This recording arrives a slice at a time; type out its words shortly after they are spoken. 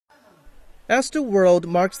As the world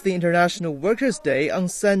marks the International Workers' Day on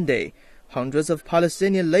Sunday, hundreds of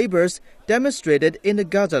Palestinian laborers demonstrated in the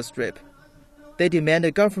Gaza Strip. They demand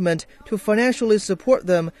the government to financially support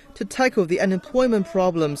them to tackle the unemployment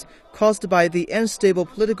problems caused by the unstable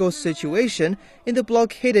political situation in the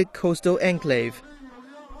blockaded coastal enclave.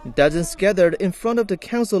 Dozens gathered in front of the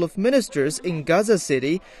Council of Ministers in Gaza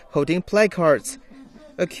City holding placards,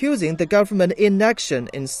 accusing the government inaction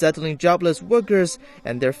in settling jobless workers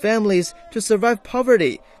and their families to survive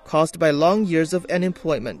poverty caused by long years of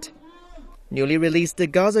unemployment. Newly released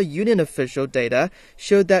Gaza Union official data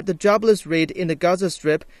showed that the jobless rate in the Gaza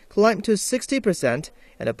Strip climbed to 60%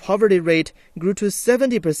 and the poverty rate grew to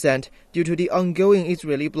 70% due to the ongoing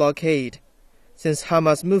Israeli blockade. Since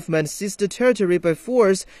Hamas movement seized the territory by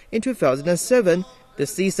force in 2007, the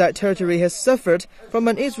seaside territory has suffered from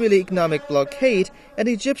an Israeli economic blockade and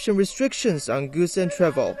Egyptian restrictions on goods and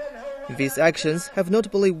travel. These actions have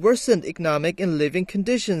notably worsened economic and living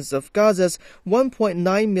conditions of Gaza's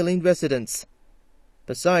 1.9 million residents.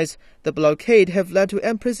 Besides, the blockade have led to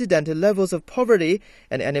unprecedented levels of poverty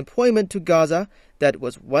and unemployment to Gaza that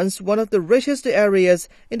was once one of the richest areas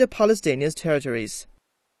in the Palestinian territories.